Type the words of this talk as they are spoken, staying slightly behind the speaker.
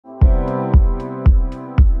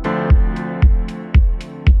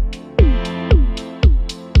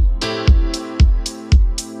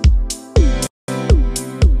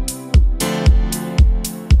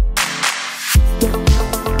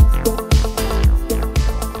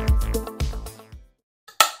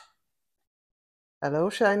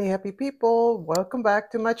Hello, shiny happy people. Welcome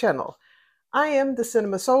back to my channel. I am the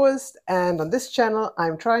Cinema.Sewist, and on this channel,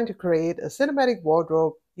 I'm trying to create a cinematic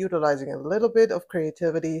wardrobe utilizing a little bit of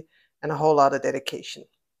creativity and a whole lot of dedication.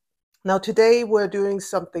 Now, today we're doing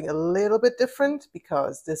something a little bit different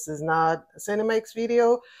because this is not a Cinematics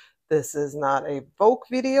video. This is not a Vogue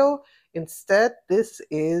video. Instead, this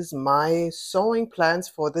is my sewing plans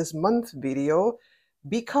for this month video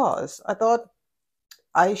because I thought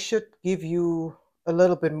I should give you a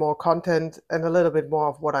little bit more content and a little bit more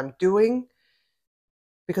of what I'm doing,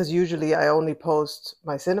 because usually I only post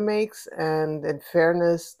my cinemakes, and in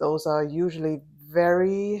fairness, those are usually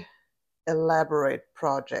very elaborate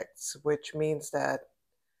projects, which means that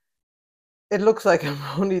it looks like I'm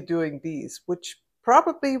only doing these, which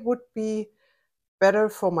probably would be better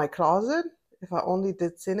for my closet. If I only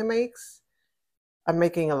did cinemakes, I'm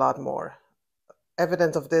making a lot more.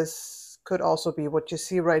 Evidence of this could also be what you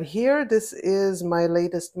see right here. This is my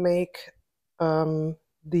latest make,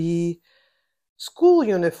 the school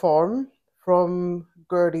uniform from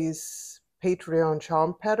Gertie's Patreon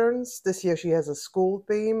charm patterns. This year she has a school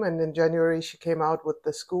theme, and in January she came out with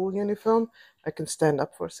the school uniform. I can stand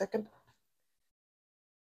up for a second,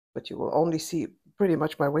 but you will only see pretty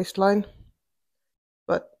much my waistline.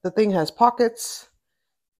 But the thing has pockets,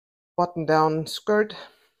 button down skirt.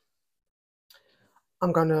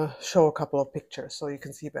 I'm gonna show a couple of pictures so you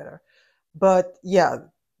can see better. But yeah,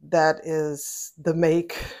 that is the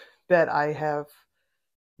make that I have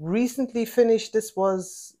recently finished. This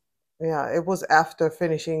was, yeah, it was after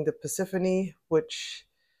finishing the Persephone, which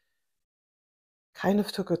kind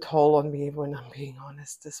of took a toll on me, when I'm being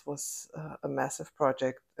honest. This was a massive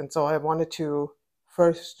project. And so I wanted to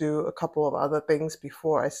first do a couple of other things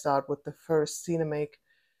before I start with the first Cinemake,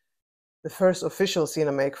 the first official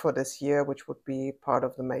Cinemake for this year, which would be part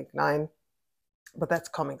of the Make 9. But that's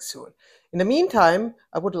coming soon. In the meantime,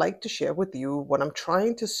 I would like to share with you what I'm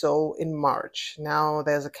trying to sew in March. Now,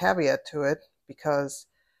 there's a caveat to it, because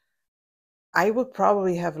I will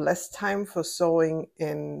probably have less time for sewing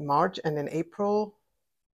in March and in April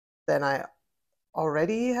than I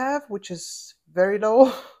already have, which is very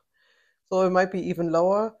low. So it might be even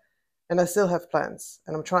lower. And I still have plans,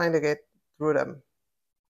 and I'm trying to get through them.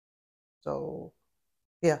 So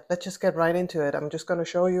yeah, let's just get right into it. I'm just going to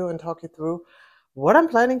show you and talk you through what I'm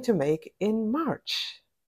planning to make in March.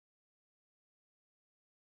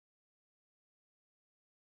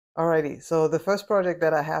 Alrighty, so the first project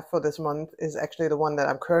that I have for this month is actually the one that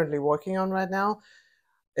I'm currently working on right now.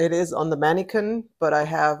 It is on the mannequin, but I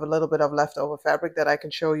have a little bit of leftover fabric that I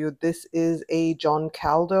can show you. This is a John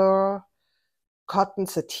Calder cotton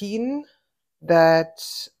sateen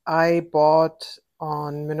that I bought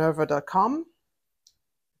on Minerva.com.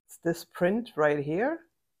 It's this print right here.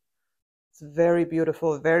 It's very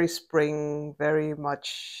beautiful, very spring, very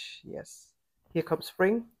much, yes, here comes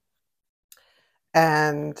spring.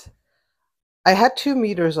 And I had 2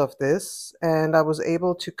 meters of this, and I was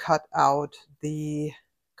able to cut out the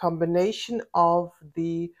combination of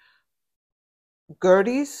the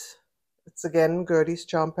Gertie's. It's again Gertie's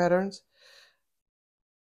charm patterns.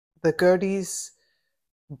 The Gertie's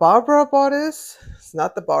Barbara bodice. It's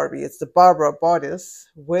not the Barbie, it's the Barbara bodice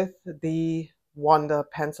with the Wanda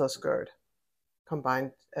pencil skirt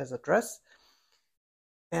combined as a dress.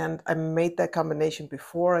 And I made that combination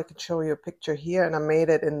before. I could show you a picture here, and I made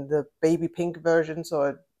it in the baby pink version, so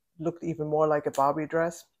it looked even more like a Barbie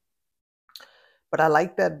dress. But I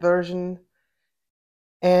like that version,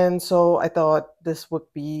 and so I thought this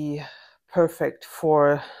would be perfect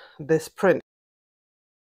for this print.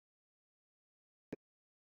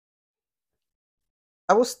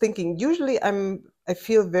 I was thinking, usually I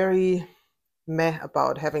feel very meh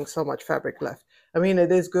about having so much fabric left. I mean,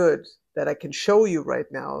 it is good that I can show you right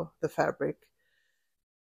now the fabric,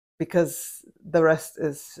 because the rest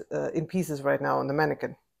is in pieces right now on the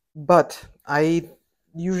mannequin. But I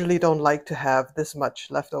usually don't like to have this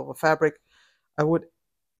much leftover fabric. I would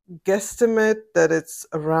guesstimate that it's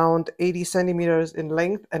around 80 centimeters in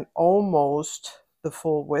length and almost the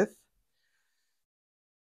full width.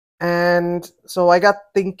 And so I got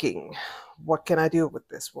thinking, what can I do with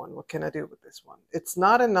this one? What can I do with this one? It's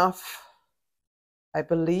not enough, I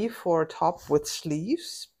believe, for a top with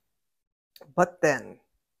sleeves. But then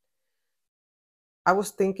I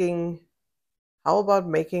was thinking, how about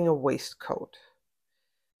making a waistcoat?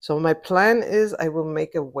 So my plan is I will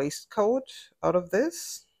make a waistcoat out of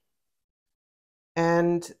this.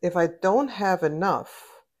 And if I don't have enough,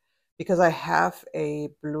 because I have a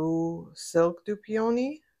blue silk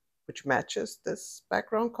dupioni, which matches this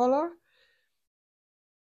background color,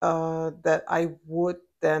 that I would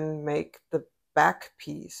then make the back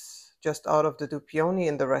piece just out of the Dupioni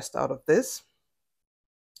and the rest out of this.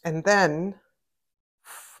 And then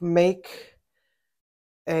make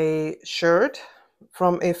a shirt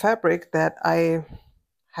from a fabric that I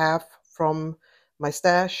have from my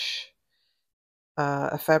stash,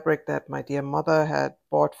 a fabric that my dear mother had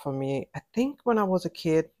bought for me, I think when I was a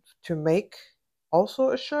kid, to make also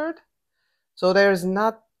a shirt. So there's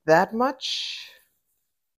not that much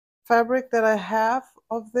fabric that I have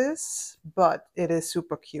of this, but it is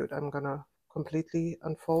super cute. I'm gonna completely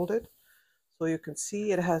unfold it so you can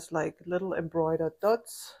see it has like little embroidered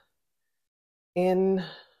dots in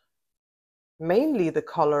mainly the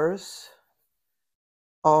colors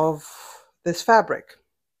of this fabric.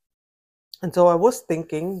 And so I was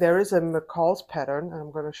thinking there is a McCall's pattern, and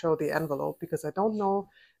I'm going to show the envelope because I don't know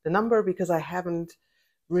the number because I haven't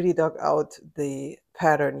really dug out the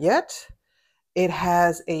pattern yet. It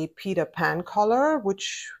has a Peter Pan collar,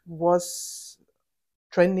 which was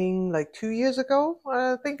trending like 2 years ago.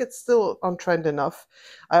 I think it's still on trend enough.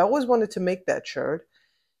 I always wanted to make that shirt.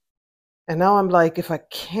 And now I'm like, if I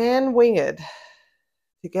can wing it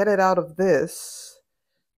to get it out of this,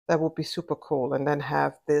 that would be super cool. And then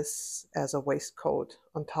have this as a waistcoat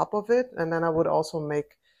on top of it. And then I would also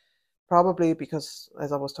make, probably because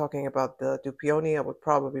as I was talking about the Dupioni, I would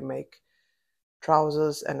probably make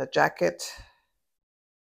trousers and a jacket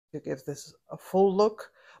to give this a full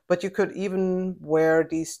look. But you could even wear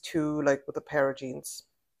these two like with a pair of jeans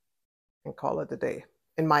and call it a day,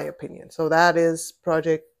 in my opinion. So that is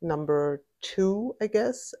project number 2, I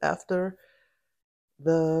guess, after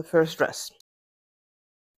the first dress.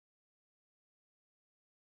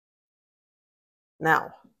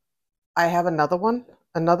 Now, I have another one,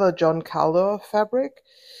 another John Calder fabric.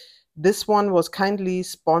 This one was kindly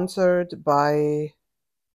sponsored by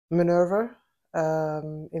Minerva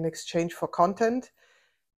in exchange for content.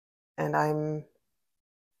 And I'm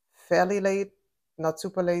fairly late, not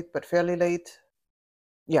super late, but fairly late.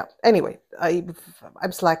 Yeah, anyway,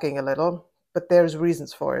 I'm slacking a little, but there's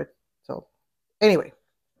reasons for it. So anyway,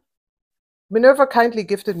 Minerva kindly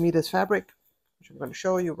gifted me this fabric, which I'm going to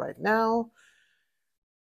show you right now.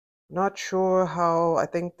 Not sure how, I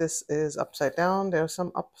think this is upside down. There's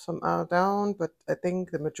some up, some down, but I think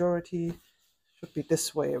the majority should be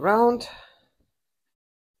this way around.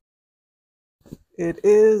 It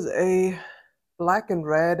is a black and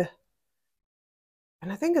red,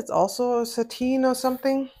 and I think it's also a sateen or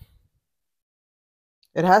something.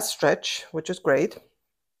 It has stretch, which is great.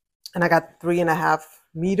 And I got 3.5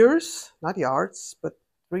 meters, not yards, but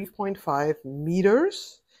 3.5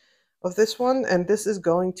 meters of this one. And this is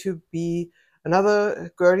going to be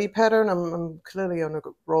another Gertie pattern. I'm clearly on a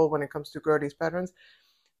roll when it comes to Gertie's patterns.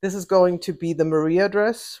 This is going to be the Maria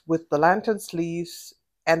dress with the lantern sleeves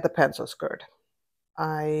and the pencil skirt.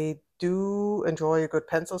 I do enjoy a good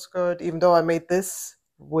pencil skirt, even though I made this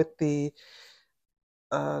with the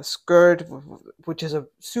skirt, which is a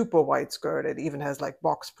super wide skirt. It even has like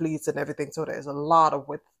box pleats and everything, so there's a lot of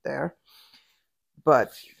width there.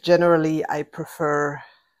 But generally, I prefer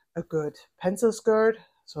a good pencil skirt,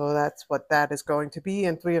 so that's what that is going to be.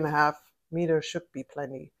 And 3.5 meters should be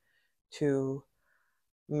plenty to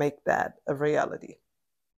make that a reality.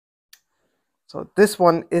 So this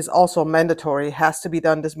one is also mandatory, has to be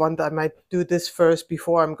done this month. I might do this first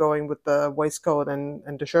before I'm going with the waistcoat and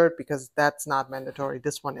the shirt, because that's not mandatory.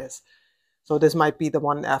 This one is. So this might be the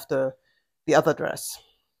one after the other dress.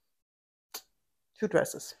 2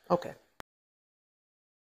 dresses. Okay.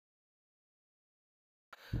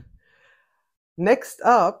 Next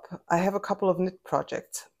up, I have a couple of knit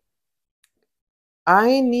projects.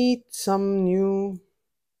 I need some new,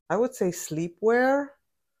 I would say, sleepwear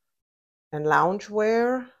and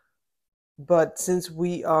loungewear. But since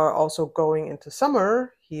we are also going into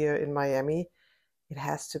summer here in Miami, it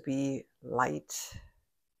has to be light.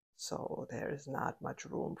 So there is not much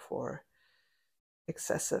room for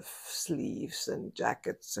excessive sleeves and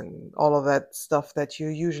jackets and all of that stuff that you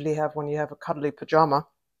usually have when you have a cuddly pajama.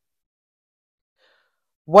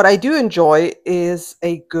 What I do enjoy is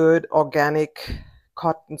a good organic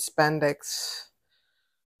cotton spandex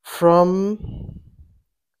from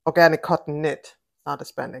organic cotton knit. Not a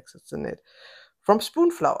spandex, it's a knit. From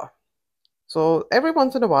Spoonflower. So every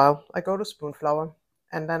once in a while, I go to Spoonflower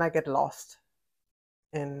and then I get lost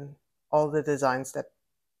in all the designs that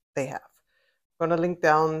they have. I'm going to link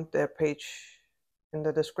down their page in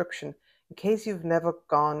the description in case you've never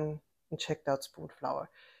gone and checked out Spoonflower.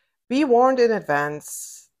 Be warned in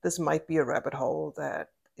advance, this might be a rabbit hole that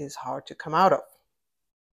is hard to come out of.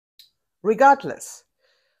 Regardless,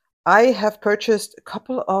 I have purchased a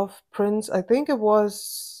couple of prints. I think it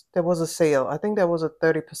was there was a sale. I think there was a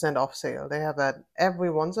 30% off sale. They have that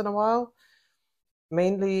every once in a while.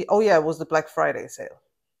 Mainly, oh yeah, it was the Black Friday sale.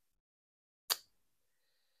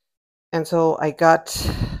 And so I got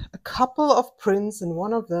a couple of prints, and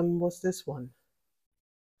one of them was this one.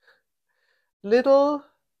 Little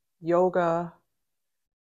yoga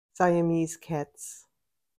Siamese cats.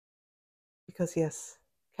 Because yes,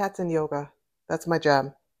 cats and yoga, that's my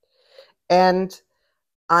jam. And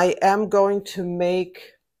I am going to make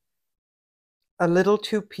a little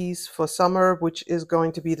two-piece for summer, which is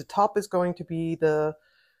going to be, the top is going to be the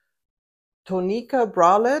Tonica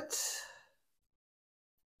bralette.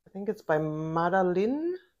 I think it's by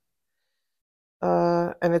Madeline.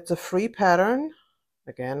 And it's a free pattern.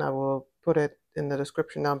 Again, I will put it in the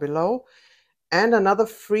description down below. And another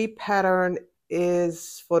free pattern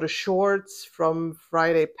is for the shorts from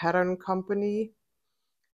Friday Pattern Company.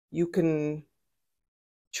 You can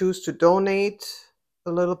choose to donate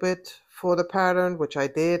a little bit for the pattern, which I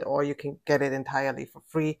did, or you can get it entirely for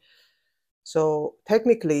free. So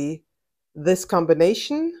technically, this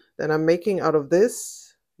combination that I'm making out of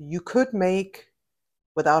this, you could make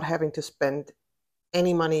without having to spend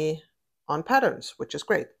any money on patterns, which is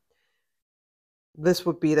great. This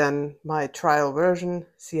would be then my trial version,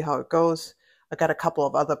 see how it goes. I got a couple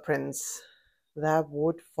of other prints that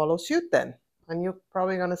would follow suit then, and you're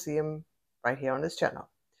probably going to see them right here on this channel.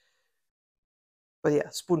 But yeah,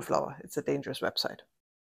 Spoonflower, it's a dangerous website.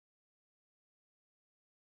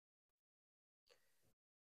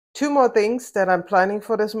 Two more things that I'm planning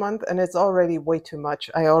for this month, and it's already way too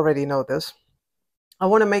much. I already know this. I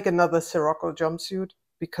want to make another Sirocco jumpsuit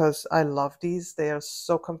because I love these. They are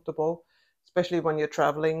so comfortable, especially when you're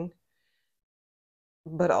traveling,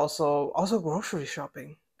 but also grocery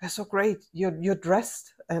shopping. They're so great. You're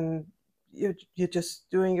dressed and you're just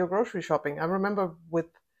doing your grocery shopping. I remember with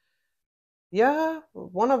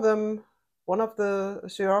one of the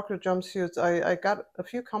Sirocco jumpsuits, I got a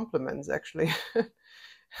few compliments actually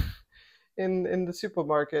in the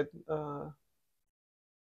supermarket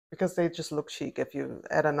because they just look chic. If you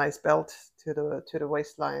add a nice belt to the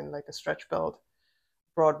waistline, like a stretch belt,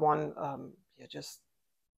 broad one, you just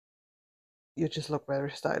look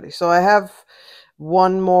very stylish. So I have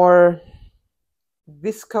one more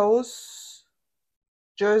viscose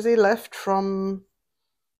jersey left from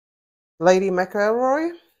Lady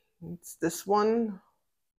McElroy. It's this one.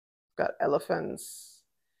 Got elephants,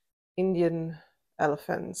 Indian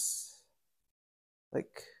elephants,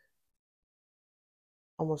 like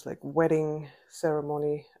almost like wedding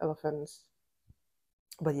ceremony elephants.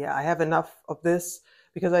 But yeah, I have enough of this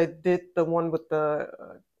because I did the one with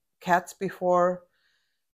the cats before,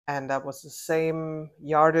 and that was the same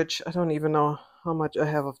yardage. I don't even know how much I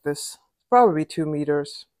have of this. Probably 2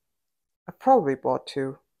 meters. I probably bought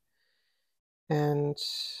 2. And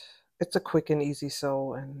it's a quick and easy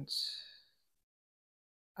sew, and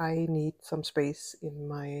I need some space in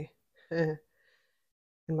my in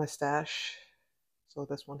my stash, so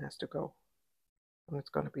this one has to go, and it's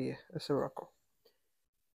going to be a Sirocco.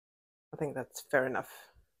 I think that's fair enough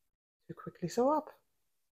to quickly sew up.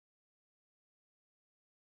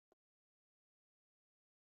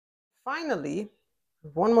 Finally,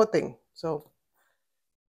 one more thing. So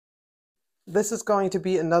this is going to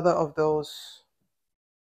be another of those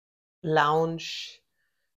lounge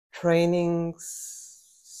training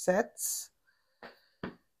sets.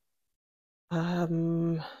 I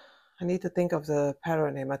need to think of the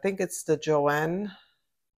pattern name. I think it's the Joanne.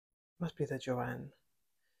 Must be the Joanne.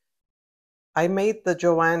 I made the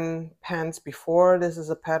Joanne pants before. This is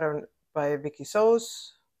a pattern by Vicky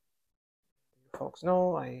Sews. You folks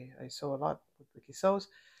know I sew a lot with Vicky Sews.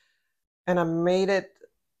 And I made it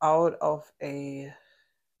out of a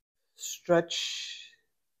stretch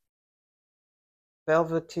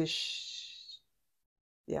velvetish,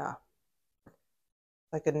 yeah,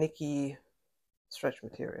 like a Nikki stretch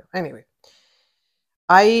material. Anyway,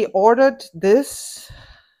 I ordered this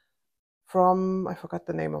from, I forgot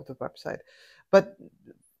the name of the website, but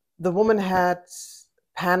the woman had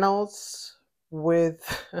panels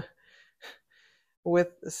with with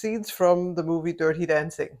scenes from the movie Dirty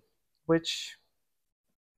Dancing, which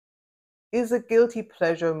is a guilty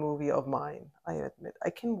pleasure movie of mine, I admit.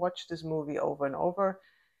 I can watch this movie over and over.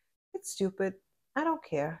 It's stupid. I don't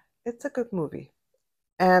care. It's a good movie.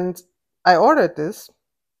 And I ordered this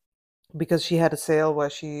because she had a sale where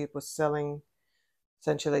she was selling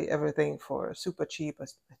essentially everything for super cheap. I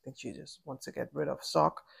think she just wants to get rid of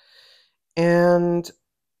stock. And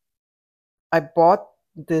I bought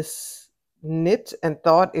this knit and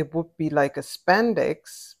thought it would be like a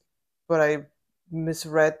spandex, but I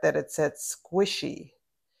misread that it said squishy.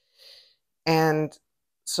 And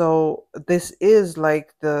So this is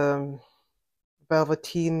like the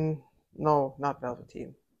velveteen, no, not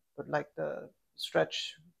velveteen, but like the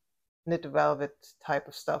stretch knit velvet type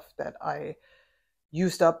of stuff that I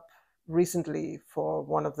used up recently for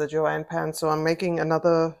one of the Joanne pants. So I'm making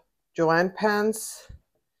another Joanne pants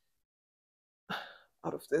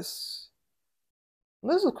out of this.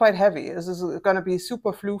 This is quite heavy. This is going to be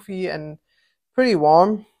super floofy and pretty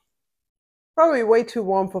warm. Probably way too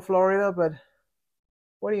warm for Florida, but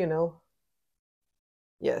what do you know?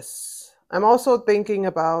 Yes. I'm also thinking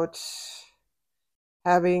about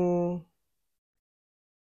having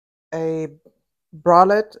a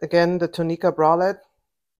bralette, again, the Tonica bralette,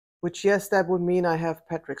 which, yes, that would mean I have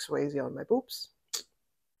Patrick Swayze on my boobs.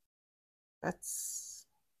 That's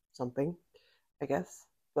something, I guess,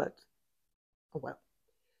 but oh well.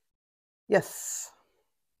 Yes.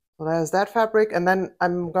 So there's that fabric, and then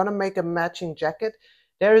I'm gonna make a matching jacket.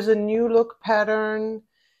 There is a new look pattern.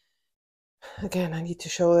 Again, I need to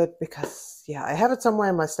show it because, yeah, I have it somewhere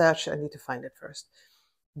in my stash. I need to find it first.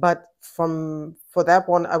 But for that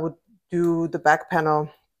one, I would do the back panel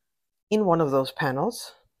in one of those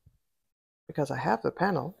panels because I have the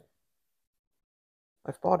panel.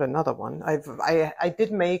 I've bought another one. I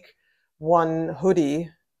did make one hoodie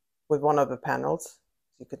with one of the panels,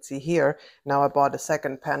 as you can see here. Now I bought a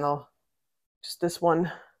second panel, just this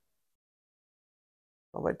one.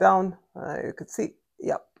 All the way down, you can see,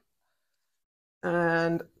 yep.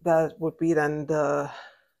 And that would be then the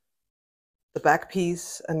back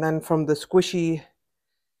piece, and then from the squishy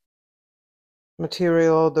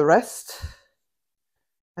material, the rest,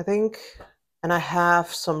 I think. And I have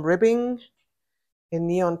some ribbing in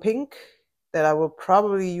neon pink that I will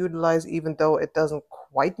probably utilize even though it doesn't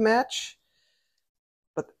quite match.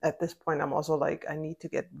 But at this point, I'm also like, I need to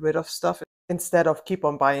get rid of stuff instead of keep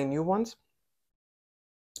on buying new ones,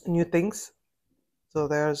 new things. So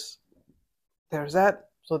there's that.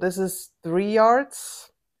 So this is 3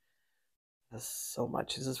 yards. That's so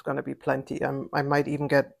much. This is going to be plenty. I might even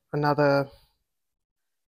get another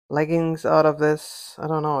leggings out of this. I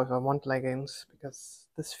don't know if I want leggings because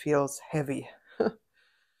this feels heavy.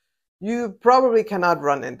 You probably cannot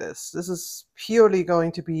run in this. This is purely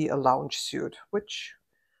going to be a lounge suit, which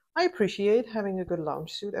I appreciate, having a good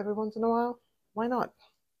lounge suit every once in a while. Why not?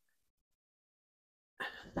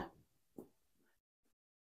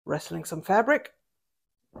 Wrestling some fabric.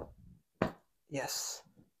 Yes.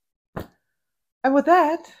 And with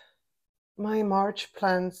that, my March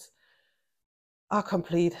plans are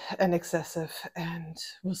complete and excessive, and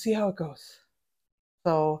we'll see how it goes.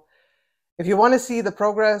 So if you want to see the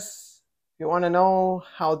progress, if you want to know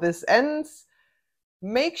how this ends,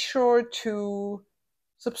 make sure to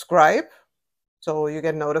subscribe so you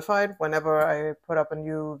get notified whenever I put up a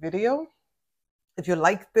new video. If you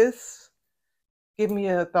like this, give me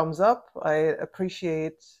a thumbs up. I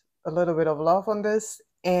appreciate a little bit of love on this.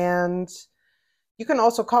 And you can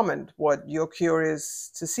also comment what you're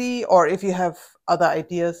curious to see, or if you have other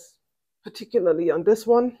ideas, particularly on this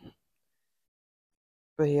one.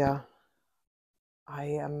 But yeah, I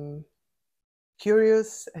am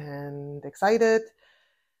curious and excited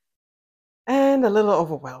and a little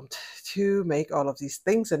overwhelmed to make all of these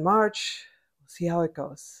things in March. We'll see how it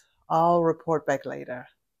goes. I'll report back later.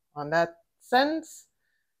 On that sense,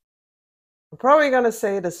 I'm probably going to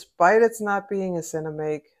say, despite it's not being a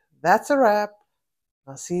Cinemake, that's a wrap.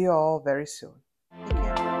 I'll see you all very soon.